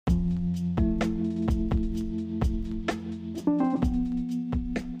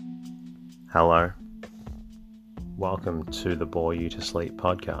Hello. Welcome to the Bore You to Sleep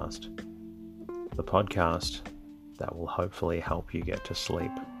podcast. The podcast that will hopefully help you get to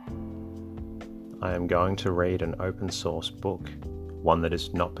sleep. I am going to read an open source book, one that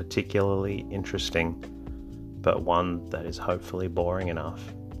is not particularly interesting, but one that is hopefully boring enough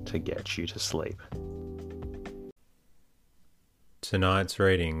to get you to sleep. Tonight's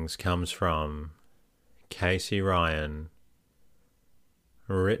readings comes from Casey Ryan,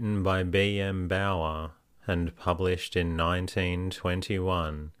 written by B.M. Bauer and published in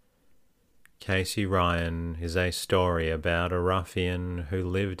 1921. Casey Ryan is a story about a ruffian who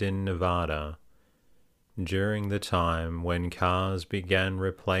lived in Nevada during the time when cars began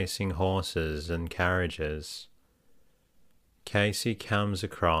replacing horses and carriages. Casey comes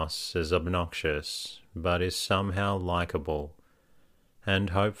across as obnoxious, but is somehow likable,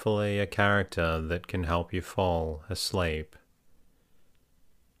 and hopefully a character that can help you fall asleep.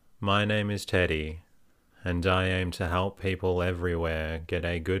 My name is Teddy, and I aim to help people everywhere get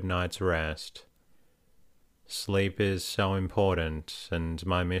a good night's rest. Sleep is so important, and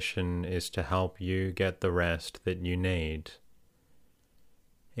my mission is to help you get the rest that you need.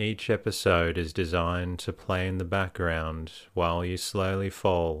 Each episode is designed to play in the background while you slowly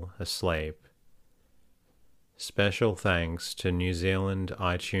fall asleep. Special thanks to New Zealand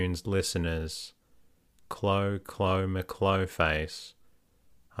iTunes listeners, Clo McCloface,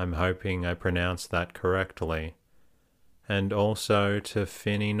 I'm hoping I pronounced that correctly, and also to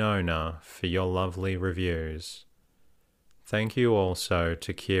Finny Nona for your lovely reviews. Thank you also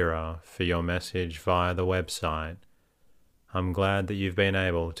to Kira for your message via the website. I'm glad that you've been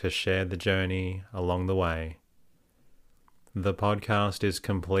able to share the journey along the way. The podcast is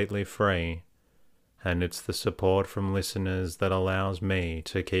completely free, and it's the support from listeners that allows me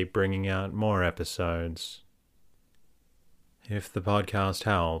to keep bringing out more episodes. If the podcast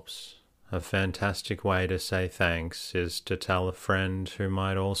helps, a fantastic way to say thanks is to tell a friend who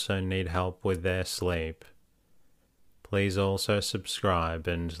might also need help with their sleep. Please also subscribe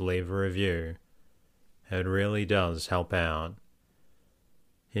and leave a review. It really does help out.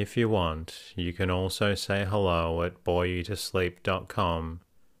 If you want, you can also say hello at boreyoutosleep.com.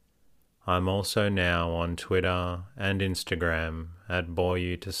 I'm also now on Twitter and Instagram at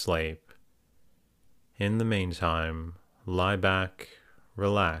boreyoutosleep. In the meantime, lie back,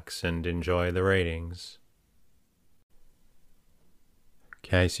 relax, and enjoy the readings.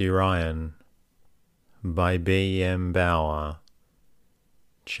 Casey Ryan by B.M. Bauer.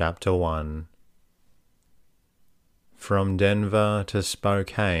 Chapter 1. From Denver to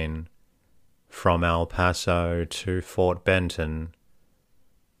Spokane, from El Paso to Fort Benton,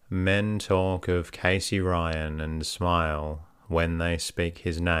 men talk of Casey Ryan and smile when they speak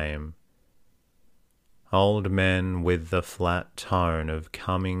his name. Old men with the flat tone of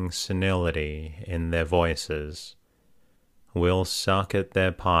coming senility in their voices will suck at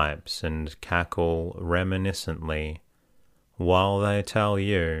their pipes and cackle reminiscently while they tell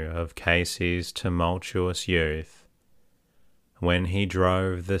you of Casey's tumultuous youth, when he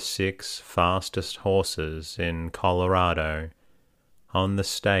drove the 6 fastest horses in Colorado on the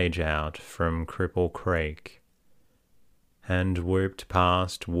stage out from Cripple Creek, and whooped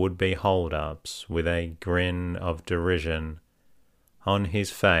past would-be hold-ups with a grin of derision on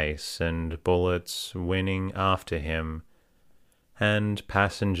his face and bullets winning after him, and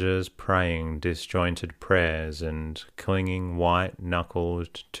passengers praying disjointed prayers and clinging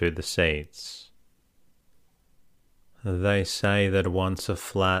white-knuckled to the seats. They say that once a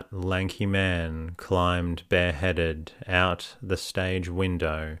flat, lanky man climbed bareheaded out the stage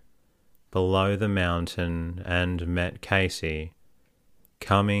window below the mountain and met Casey,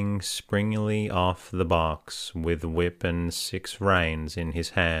 coming springily off the box with whip and 6 reins in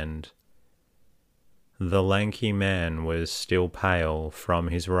his hand. The lanky man was still pale from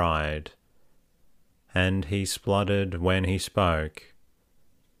his ride, and he spluttered when he spoke.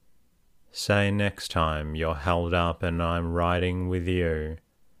 Say next time you're held up and I'm riding with you,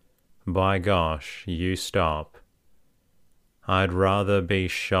 by gosh, you stop. I'd rather be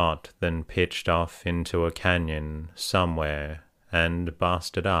shot than pitched off into a canyon somewhere and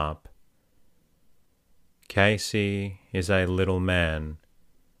busted up. Casey is a little man.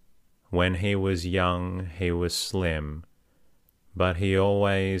 When he was young, he was slim, but he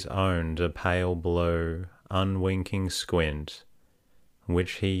always owned a pale blue, unwinking squint,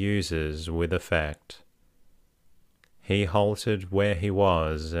 which he uses with effect. He halted where he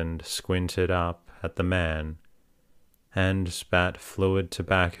was and squinted up at the man, and spat fluid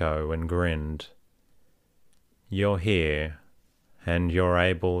tobacco and grinned. You're here, and you're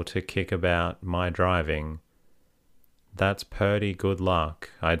able to kick about my driving. That's purty good luck,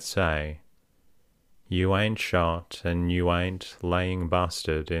 I'd say. You ain't shot and you ain't laying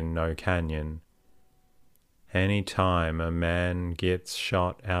busted in no canyon. Any time a man gets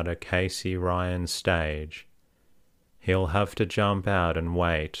shot out of Casey Ryan's stage, he'll have to jump out and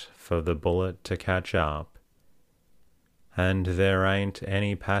wait for the bullet to catch up. And there ain't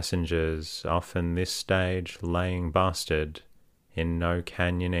any passengers off'n this stage laying busted in no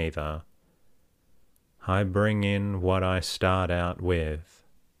canyon either. I bring in what I start out with.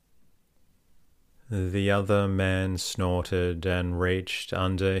 The other man snorted and reached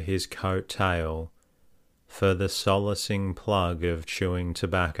under his coat tail for the solacing plug of chewing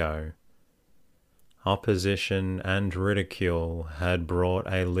tobacco. Opposition and ridicule had brought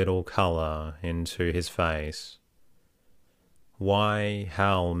a little colour into his face. Why,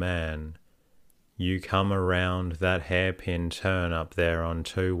 Hal, man, you come around that hairpin turn up there on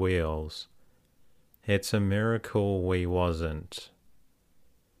 2 wheels. It's a miracle we wasn't.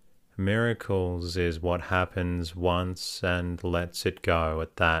 Miracles is what happens once and lets it go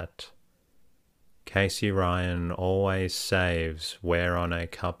at that. Casey Ryan always saves we're on a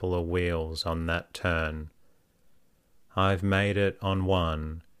couple of wheels on that turn. I've made it on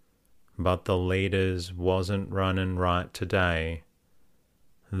one, but the leaders wasn't running right today.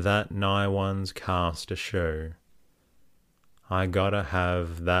 That nigh one's cast a shoe. I gotta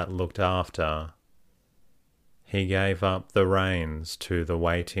have that looked after. He gave up the reins to the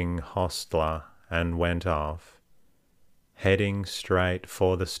waiting hostler and went off, heading straight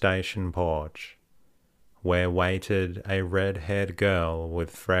for the station porch, where waited a red-haired girl with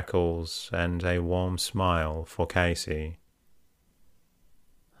freckles and a warm smile for Casey.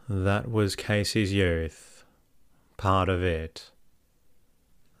 That was Casey's youth, part of it.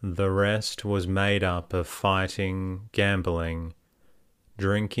 The rest was made up of fighting, gambling,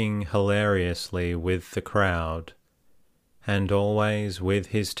 drinking hilariously with the crowd, and always with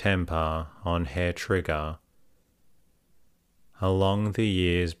his temper on hair trigger. Along the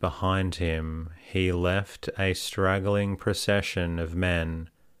years behind him, he left a straggling procession of men,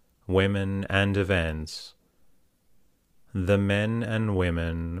 women, and events. The men and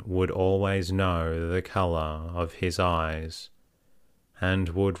women would always know the colour of his eyes, and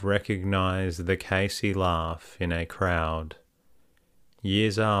would recognize the Casey laugh in a crowd,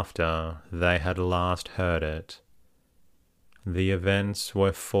 years after they had last heard it. The events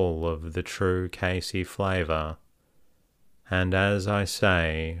were full of the true Casey flavour, and as I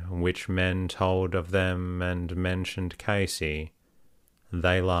say, which men told of them and mentioned Casey,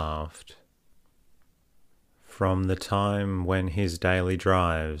 they laughed. From the time when his daily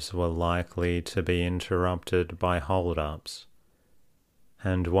drives were likely to be interrupted by hold-ups,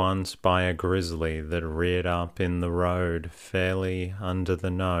 and once by a grizzly that reared up in the road fairly under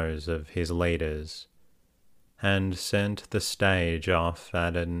the nose of his leaders, and sent the stage off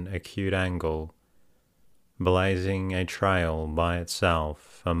at an acute angle, blazing a trail by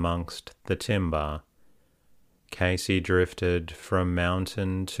itself amongst the timber. Casey drifted from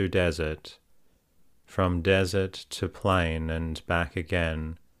mountain to desert, from desert to plain and back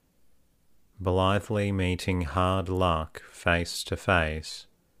again, blithely meeting hard luck face to face,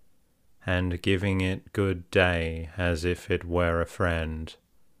 and giving it good day as if it were a friend.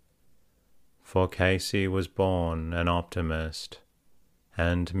 For Casey was born an optimist,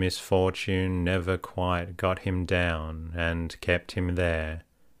 and misfortune never quite got him down and kept him there,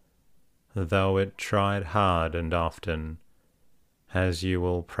 though it tried hard and often, as you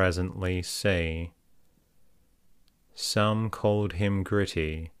will presently see. Some called him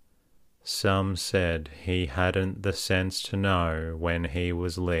gritty, some said he hadn't the sense to know when he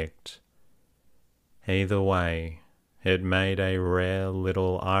was licked. Either way, it made a rare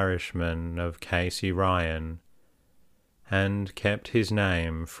little Irishman of Casey Ryan, and kept his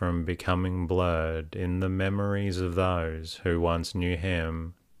name from becoming blurred in the memories of those who once knew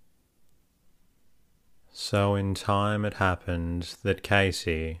him. So in time it happened that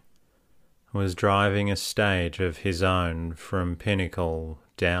Casey was driving a stage of his own from Pinnacle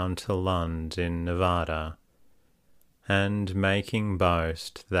down to Lund in Nevada, and making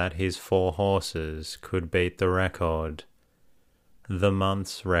boast that his 4 horses could beat the record, the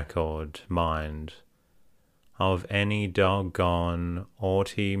month's record, mind, of any doggone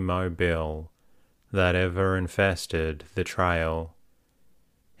automobile that ever infested the trail.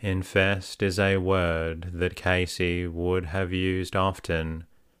 Infest is a word that Casey would have used often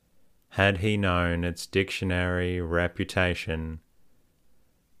had he known its dictionary reputation.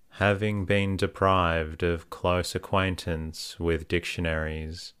 Having been deprived of close acquaintance with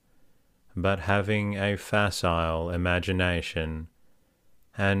dictionaries, but having a facile imagination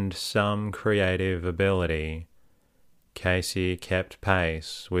and some creative ability, Casey kept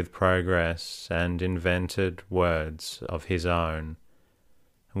pace with progress and invented words of his own,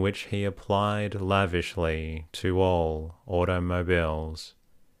 which he applied lavishly to all automobiles,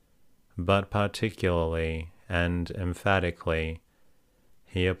 but particularly and emphatically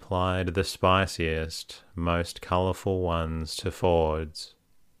he applied the spiciest, most colourful ones to Fords.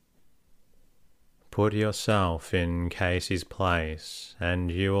 Put yourself in Casey's place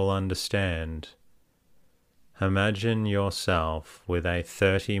and you will understand. Imagine yourself with a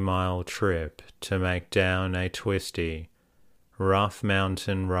 30-mile trip to make down a twisty, rough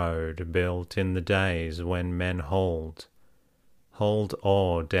mountain road built in the days when men hauled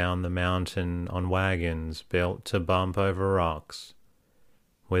ore down the mountain on wagons built to bump over rocks,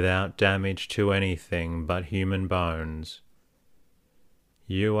 without damage to anything but human bones.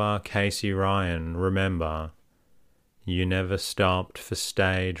 You are Casey Ryan, remember. You never stopped for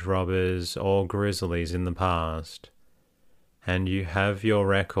stage robbers or grizzlies in the past, and you have your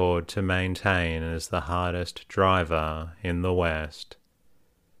record to maintain as the hardest driver in the West.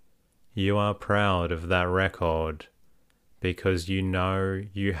 You are proud of that record because you know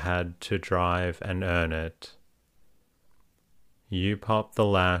you had to drive and earn it. You pop the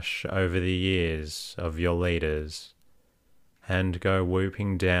lash over the ears of your leaders and go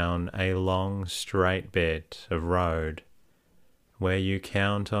whooping down a long straight bit of road where you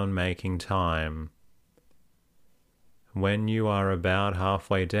count on making time. When you are about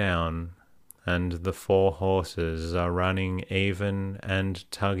halfway down and the 4 horses are running even and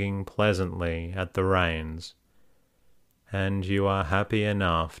tugging pleasantly at the reins, and you are happy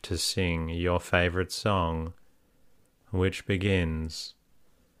enough to sing your favourite song, which begins,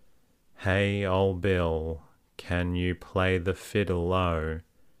 "Hey, old Bill, can you play the fiddle low?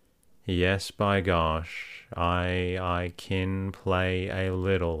 Yes, by gosh, I can play a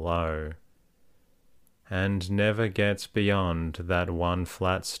little low," and never gets beyond that one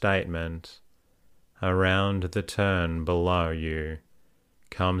flat statement. Around the turn below you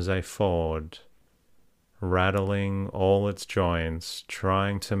comes a Ford, rattling all its joints,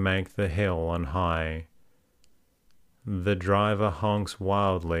 trying to make the hill on high. The driver honks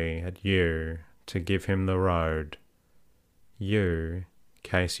wildly at you to give him the road. You,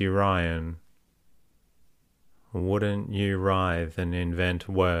 Casey Ryan. Wouldn't you writhe and invent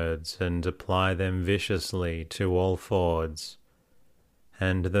words and apply them viciously to all Fords,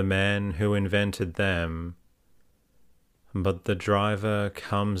 and the man who invented them? But the driver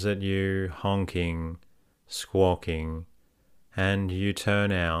comes at you honking, squawking, and you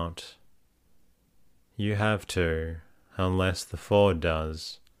turn out. You have to, unless the Ford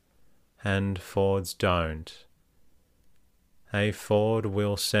does, and Fords don't. A Ford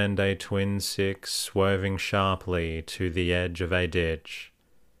will send a twin 6 swerving sharply to the edge of a ditch,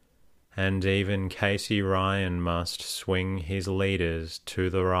 and even Casey Ryan must swing his leaders to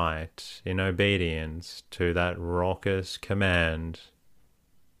the right in obedience to that raucous command.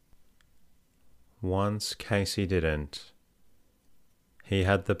 Once Casey didn't. He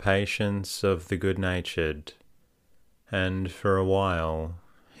had the patience of the good-natured, and for a while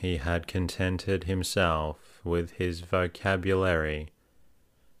he had contented himself with his vocabulary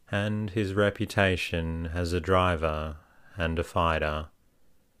and his reputation as a driver and a fighter,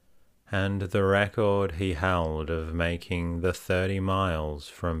 and the record he held of making the 30 miles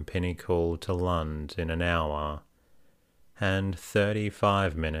from Pinnacle to Lund in an hour, and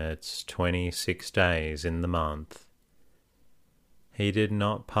 35 minutes 26 days in the month. He did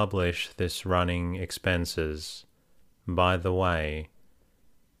not publish this running expenses, by the way,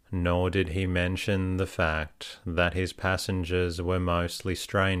 nor did he mention the fact that his passengers were mostly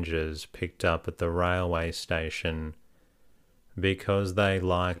strangers picked up at the railway station, because they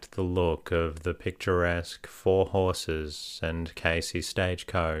liked the look of the picturesque 4 horses and Casey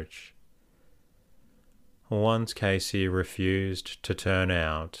stagecoach. Once Casey refused to turn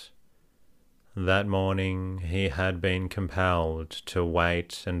out. That morning he had been compelled to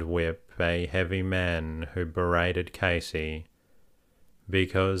wait and whip a heavy man who berated Casey,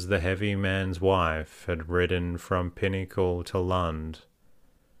 because the heavy man's wife had ridden from Pinnacle to Lund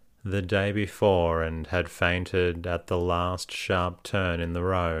the day before and had fainted at the last sharp turn in the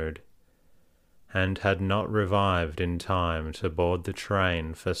road, and had not revived in time to board the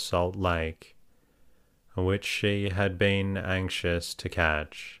train for Salt Lake, which she had been anxious to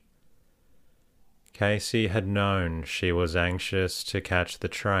catch. Casey had known she was anxious to catch the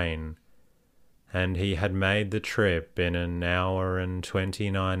train, and he had made the trip in an hour and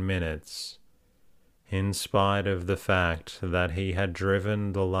 29 minutes, in spite of the fact that he had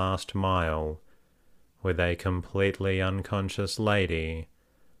driven the last mile with a completely unconscious lady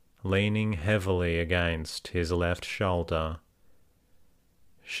leaning heavily against his left shoulder.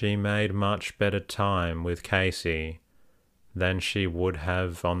 She made much better time with Casey than she would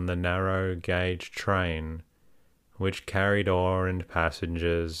have on the narrow gauge train which carried ore and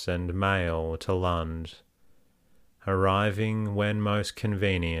passengers and mail to Lund, arriving when most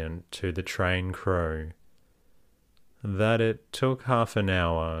convenient to the train crew. That it took half an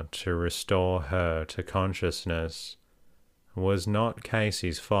hour to restore her to consciousness was not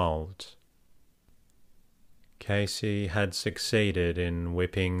Casey's fault. Casey had succeeded in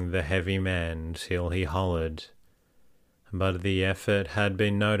whipping the heavy man till he hollered, but the effort had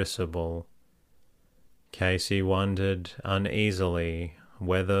been noticeable. Casey wondered uneasily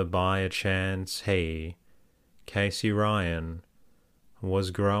whether by a chance he, Casey Ryan,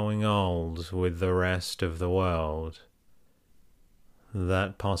 was growing old with the rest of the world.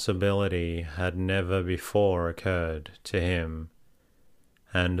 That possibility had never before occurred to him,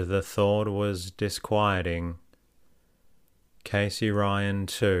 and the thought was disquieting. Casey Ryan,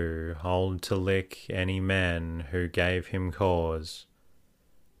 too old to lick any man who gave him cause,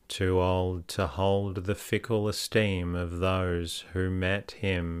 too old to hold the fickle esteem of those who met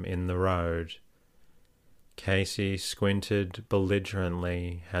him in the road. Casey squinted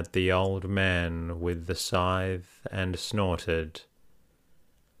belligerently at the old man with the scythe and snorted,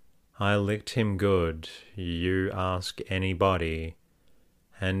 "I licked him good, you ask anybody,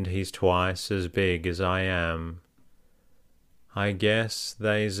 and he's twice as big as I am. I guess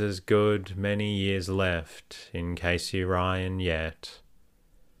they's as good many years left in Casey Ryan yet.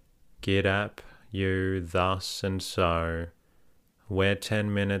 Gid ap, you thus and so. We're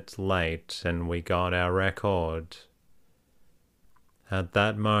 10 minutes late and we got our record." At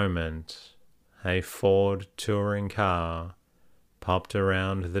that moment, a Ford touring car popped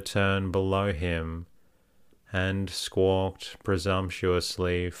around the turn below him and squawked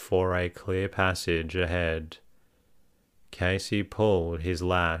presumptuously for a clear passage ahead. Casey pulled his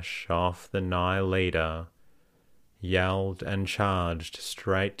lash off the nigh leader, yelled and charged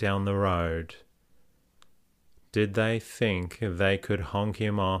straight down the road. Did they think they could honk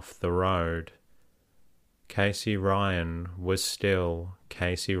him off the road? Casey Ryan was still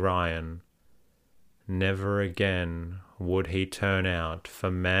Casey Ryan. Never again would he turn out for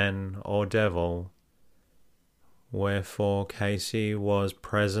man or devil. Wherefore Casey was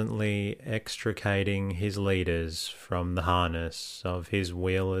presently extricating his leaders from the harness of his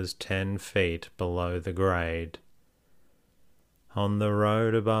wheelers 10 feet below the grade. On the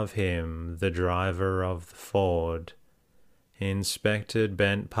road above him, the driver of the Ford inspected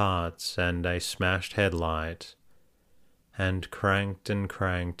bent parts and a smashed headlight, and cranked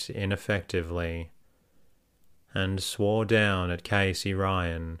ineffectively, and swore down at Casey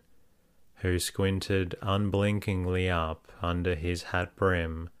Ryan, who squinted unblinkingly up under his hat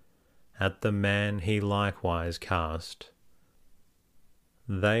brim at the man he likewise cast.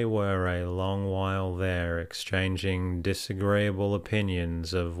 They were a long while there exchanging disagreeable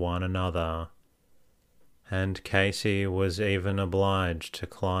opinions of one another, and Casey was even obliged to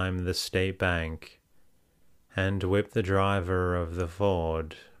climb the steep bank and whip the driver of the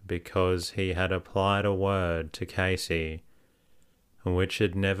Ford because he had applied a word to Casey which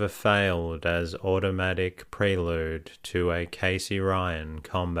had never failed as automatic prelude to a Casey Ryan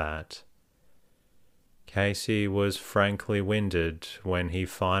combat. Casey was frankly winded when he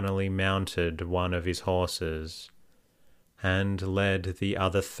finally mounted one of his horses and led the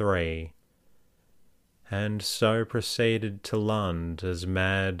other 3, and so proceeded to Lund as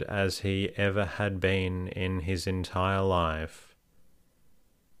mad as he ever had been in his entire life.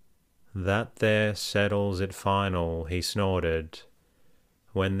 "That there settles it final," he snorted,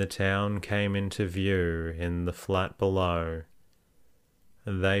 when the town came into view in the flat below.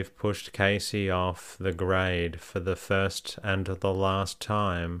 "They've pushed Casey off the grade for the first and the last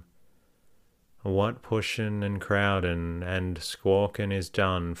time. What pushin' and crowdin' and squawkin' is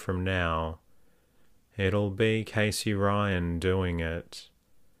done from now. It'll be Casey Ryan doing it.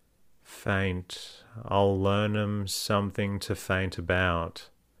 Faint, I'll learn 'em something to faint about.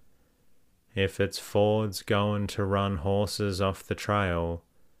 If it's Ford's goin' to run horses off the trail,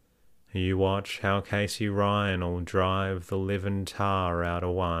 you watch how Casey Ryan'll drive the livin' tar out of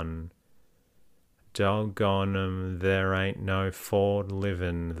one. Doggone 'em, there ain't no Ford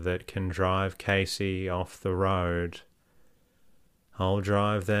livin' that can drive Casey off the road. I'll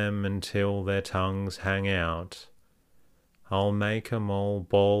drive them until their tongues hang out. I'll make 'em all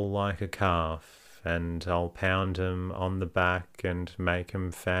bawl like a calf, and I'll pound 'em on the back and make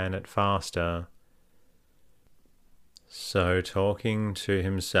 'em fan it faster." So, talking to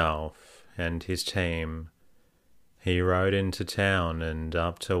himself and his team, He rode into town and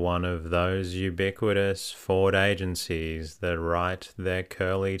up to one of those ubiquitous Ford agencies that write their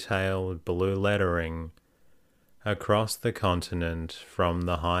curly-tailed blue lettering across the continent from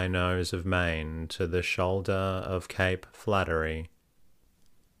the high nose of Maine to the shoulder of Cape Flattery.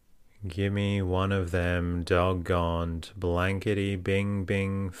 Gimme one of them doggoned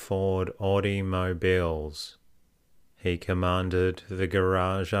blankety-bing-bing Ford automobiles, he commanded the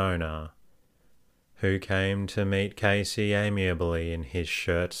garage owner, who came to meet Casey amiably in his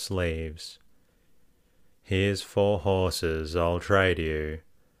shirt sleeves. Here's 4 horses I'll trade you,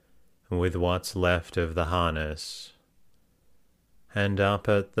 with what's left of the harness. And up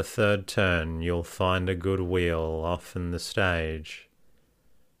at the 3rd turn you'll find a good wheel off in the stage.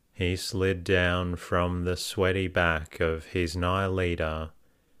 He slid down from the sweaty back of his nigh leader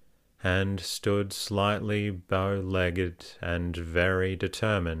and stood slightly bow-legged and very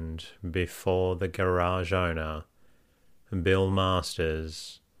determined before the garage owner, Bill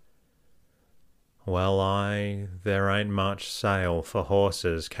Masters. Well, there ain't much sale for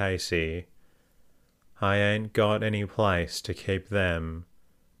horses, Casey. I ain't got any place to keep them,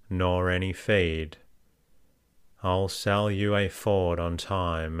 nor any feed. I'll sell you a Ford on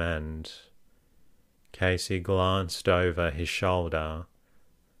time and... Casey glanced over his shoulder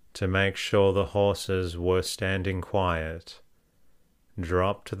to make sure the horses were standing quiet,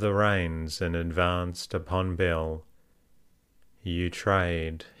 dropped the reins and advanced upon Bill. You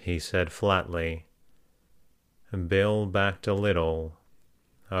trade, he said flatly. Bill backed a little.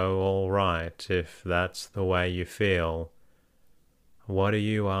 Oh, all right, if that's the way you feel. What are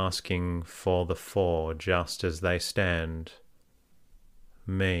you asking for the 4 just as they stand?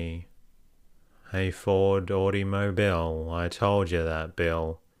 Me. A Ford automobile, I told you that,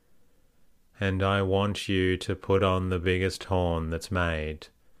 Bill. And I want you to put on the biggest horn that's made.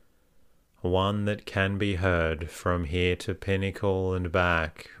 One that can be heard from here to Pinnacle and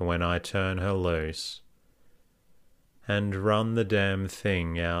back when I turn her loose. And run the damn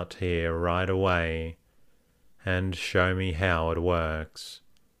thing out here right away and show me how it works.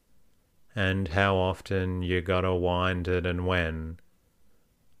 And how often you gotta wind it and when.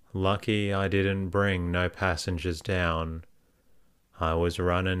 Lucky I didn't bring no passengers down. I was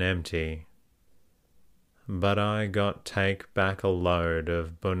running empty. But I got take back a load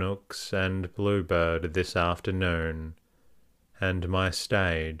of Bunnocks and Bluebird this afternoon, and my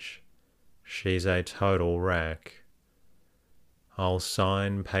stage, she's a total wreck. I'll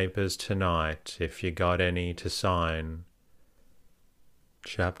sign papers tonight if you got any to sign.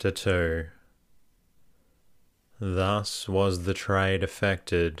 Chapter 2. Thus was the trade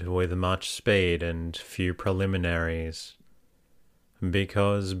effected with much speed and few preliminaries,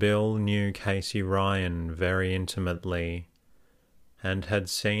 because Bill knew Casey Ryan very intimately, and had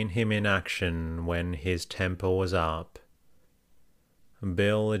seen him in action when his temper was up.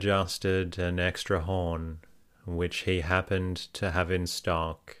 Bill adjusted an extra horn, which he happened to have in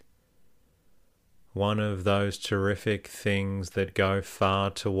stock. One of those terrific things that go far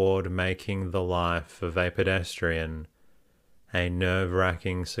toward making the life of a pedestrian a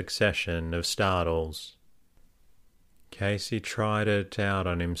nerve-wracking succession of startles. Casey tried it out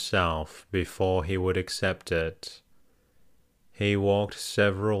on himself before he would accept it. He walked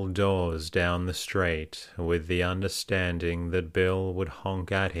several doors down the street with the understanding that Bill would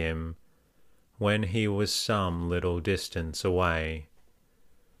honk at him when he was some little distance away.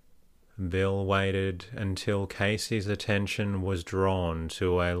 Bill waited until Casey's attention was drawn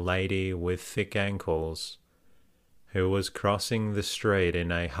to a lady with thick ankles, who was crossing the street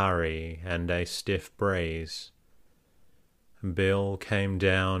in a hurry and a stiff breeze. Bill came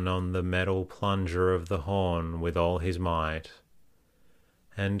down on the metal plunger of the horn with all his might,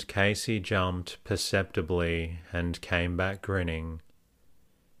 and Casey jumped perceptibly and came back grinning.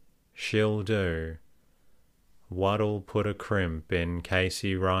 She'll do. What'll put a crimp in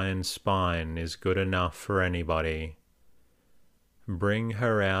Casey Ryan's spine is good enough for anybody. Bring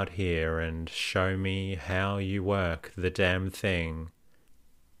her out here and show me how you work the damn thing.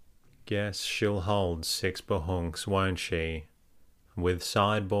 Guess she'll hold 6 bahunks, won't she? With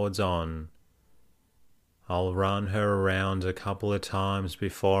sideboards on. I'll run her around a couple of times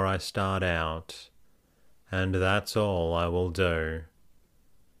before I start out, and that's all I will do.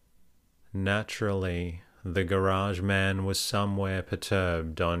 Naturally, the garage man was somewhere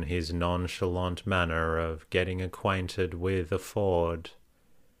perturbed on his nonchalant manner of getting acquainted with a Ford.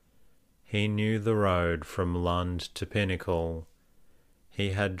 He knew the road from Lund to Pinnacle.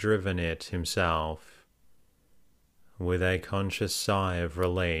 He had driven it himself. With a conscious sigh of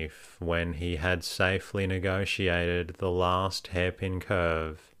relief when he had safely negotiated the last hairpin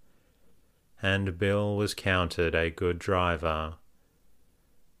curve, and Bill was counted a good driver.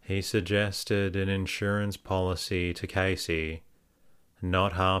 He suggested an insurance policy to Casey,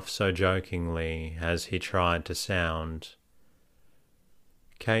 not half so jokingly as he tried to sound.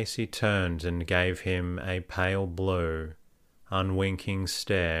 Casey turned and gave him a pale blue, unwinking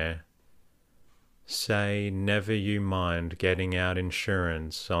stare. Say never you mind getting out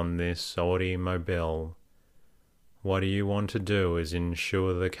insurance on this automobile. What do you want to do is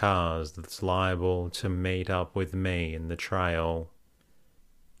insure the cars that's liable to meet up with me in the trail.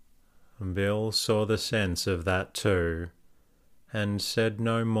 Bill saw the sense of that too, and said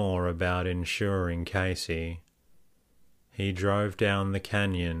no more about insuring Casey. He drove down the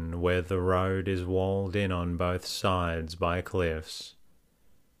canyon where the road is walled in on both sides by cliffs,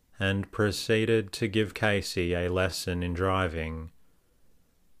 and proceeded to give Casey a lesson in driving.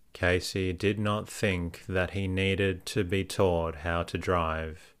 Casey did not think that he needed to be taught how to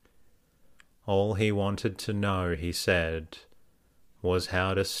drive. All he wanted to know, he said, was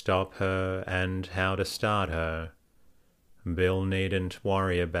how to stop her and how to start her. Bill needn't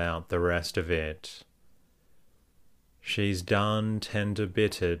worry about the rest of it. She's done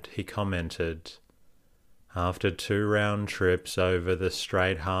tender-bitted, he commented, after 2 round trips over the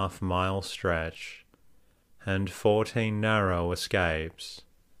straight half-mile stretch, and 14 narrow escapes.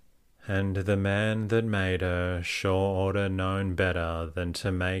 And the man that made her sure oughter known better than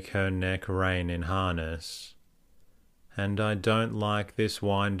to make her neck rein in harness. And I don't like this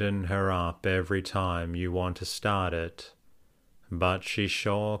windin' her up every time you want to start it, but she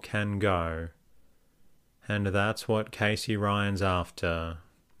sure can go. And that's what Casey Ryan's after,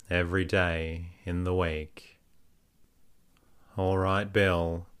 every day in the week. All right,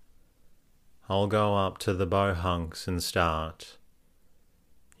 Bill. I'll go up to the Bohunks and start.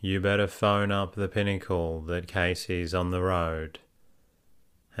 You better phone up the Pinnacle that Casey's on the road,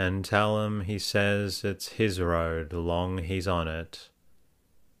 and tell him he says it's his road long he's on it.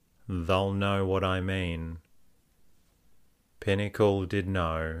 They'll know what I mean. Pinnacle did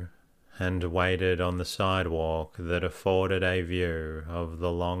know, and waited on the sidewalk that afforded a view of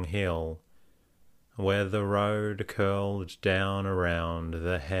the long hill where the road curled down around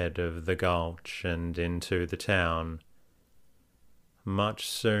the head of the gulch and into the town, much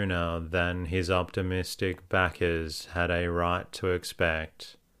sooner than his optimistic backers had a right to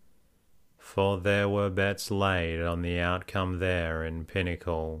expect, for there were bets laid on the outcome there in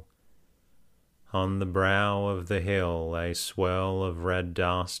Pinnacle. On the brow of the hill a swirl of red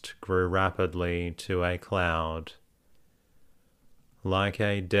dust grew rapidly to a cloud. Like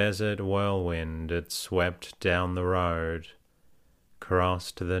a desert whirlwind it swept down the road,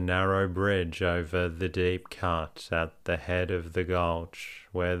 crossed the narrow bridge over the deep cut at the head of the gulch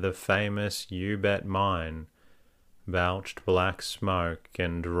where the famous U-Bet mine belched black smoke,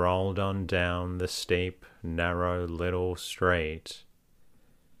 and rolled on down the steep, narrow little street.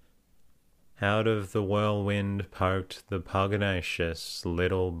 Out of the whirlwind poked the pugnacious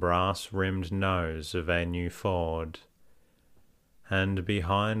little brass-rimmed nose of a new Ford, and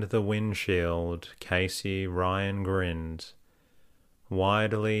behind the windshield Casey Ryan grinned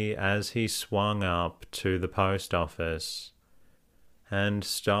widely as he swung up to the post office, and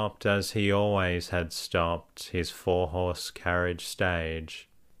stopped as he always had stopped his 4-horse carriage stage.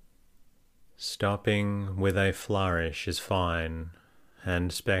 Stopping with a flourish is fine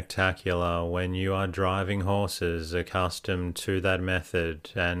and spectacular when you are driving horses accustomed to that method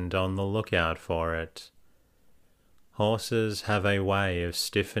and on the lookout for it. Horses have a way of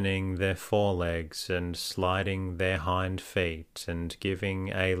stiffening their forelegs and sliding their hind feet and giving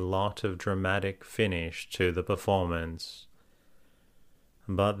a lot of dramatic finish to the performance.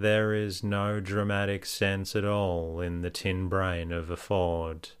 But there is no dramatic sense at all in the tin brain of a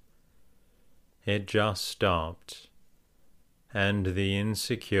Ford. It just stopped, and the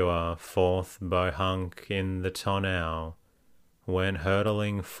insecure 4th Bohunk in the tonneau went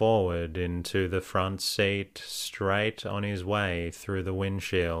hurtling forward into the front seat straight on his way through the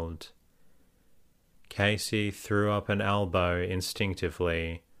windshield. Casey threw up an elbow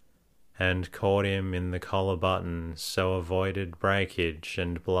instinctively and caught him in the collar button so avoided breakage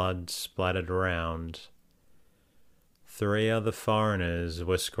and blood splattered around. 3 other foreigners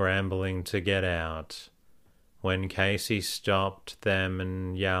were scrambling to get out when Casey stopped them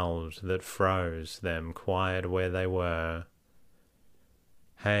and yelled that froze them quiet where they were.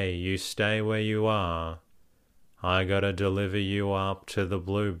 Hey, you stay where you are. I gotta deliver you up to the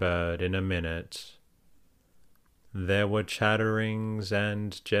Bluebird in a minute. There were chatterings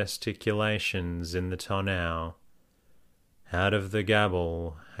and gesticulations in the tonneau. Out of the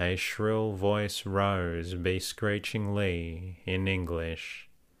gabble, a shrill voice rose bescreechingly in English.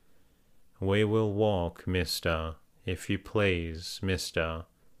 We will walk, mister, if you please, mister.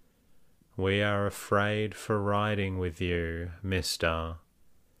 We are afraid for riding with you, mister.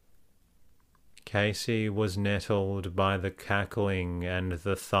 Casey was nettled by the cackling and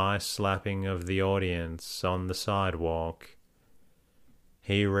the thigh-slapping of the audience on the sidewalk.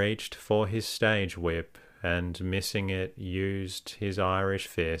 He reached for his stage whip and, missing it, used his Irish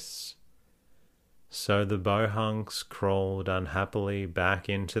fists. So the bohunks crawled unhappily back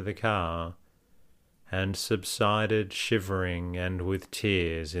into the car and subsided shivering and with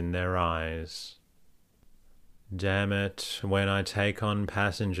tears in their eyes. Damn it, when I take on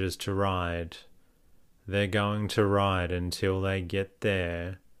passengers to ride, they're going to ride until they get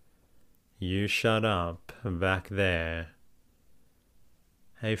there. You shut up back there.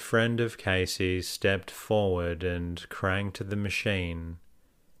 A friend of Casey's stepped forward and cranked the machine,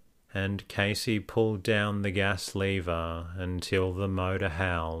 and Casey pulled down the gas lever until the motor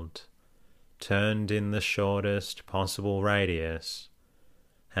howled, turned in the shortest possible radius,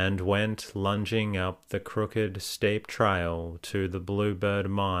 and went lunging up the crooked, steep trail to the Bluebird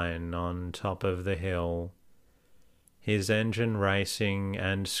mine on top of the hill, his engine racing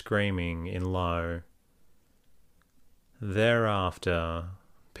and screaming in low. Thereafter,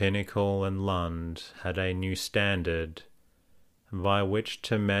 Pinnacle and Lund had a new standard by which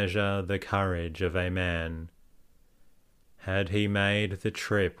to measure the courage of a man. Had he made the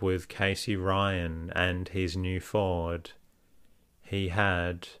trip with Casey Ryan and his new Ford, he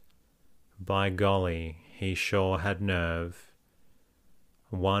had. By golly, he sure had nerve.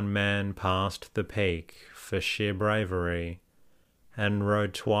 One man passed the peak for sheer bravery and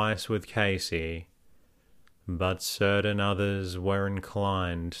rode twice with Casey, but certain others were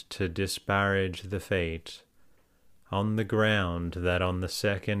inclined to disparage the feat, on the ground that on the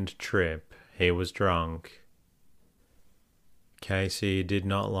second trip he was drunk. Casey did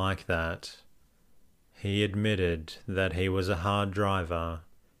not like that. He admitted that he was a hard driver.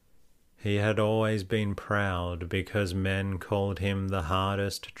 He had always been proud because men called him the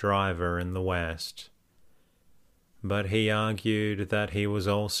hardest driver in the West. But he argued that he was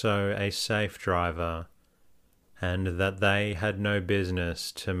also a safe driver, and that they had no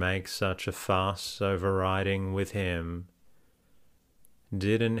business to make such a fuss over riding with him.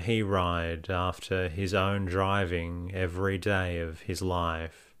 Didn't he ride after his own driving every day of his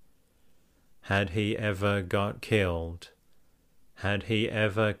life? Had he ever got killed? Had he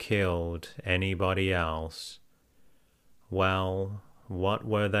ever killed anybody else? Well, what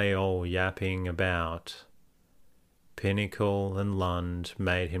were they all yapping about? Pinnacle and Lund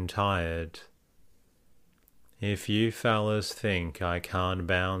made him tired. If you fellas think I can't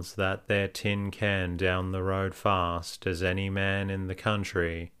bounce that there tin can down the road fast as any man in the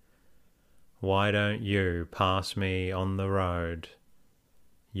country, why don't you pass me on the road?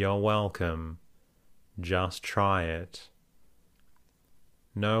 You're welcome. Just try it.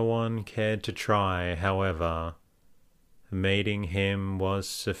 No one cared to try, however. Meeting him was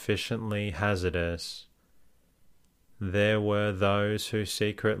sufficiently hazardous. There were those who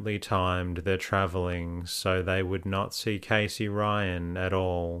secretly timed their travelling so they would not see Casey Ryan at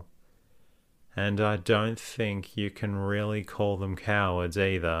all, and I don't think you can really call them cowards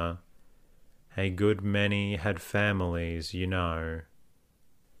either. A good many had families, you know.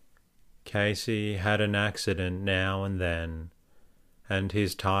 Casey had an accident now and then, and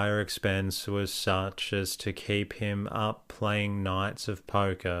his tire expense was such as to keep him up playing nights of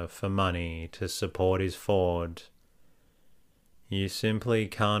poker for money to support his Ford. You simply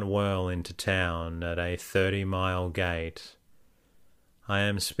can't whirl into town at a 30-mile gait. I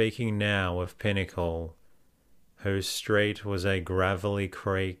am speaking now of Pinnacle, whose street was a gravelly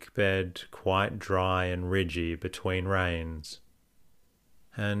creek bed quite dry and ridgy between rains,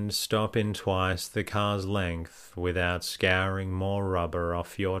 and stop in twice the car's length without scouring more rubber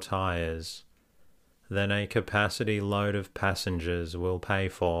off your tires than a capacity load of passengers will pay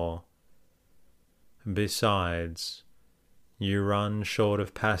for. Besides, you run short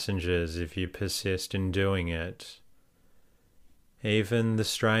of passengers if you persist in doing it. Even the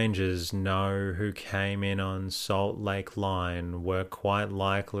strangers know who came in on Salt Lake Line were quite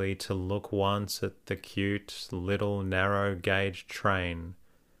likely to look once at the cute little narrow-gauge train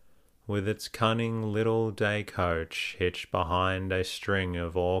with its cunning little day coach hitched behind a string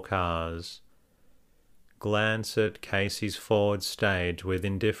of ore cars, glance at Casey's Ford stage with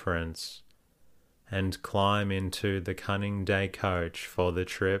indifference, and climb into the cunning day coach for the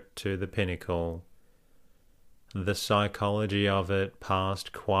trip to the Pinnacle. The psychology of it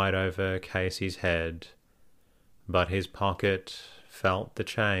passed quite over Casey's head, but his pocket felt the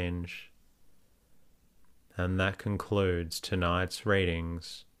change. And that concludes tonight's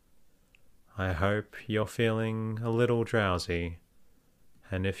readings. I hope you're feeling a little drowsy,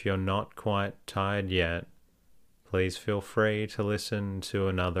 and if you're not quite tired yet, please feel free to listen to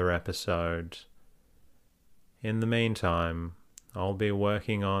another episode. In the meantime, I'll be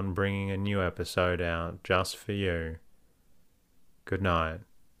working on bringing a new episode out just for you. Good night.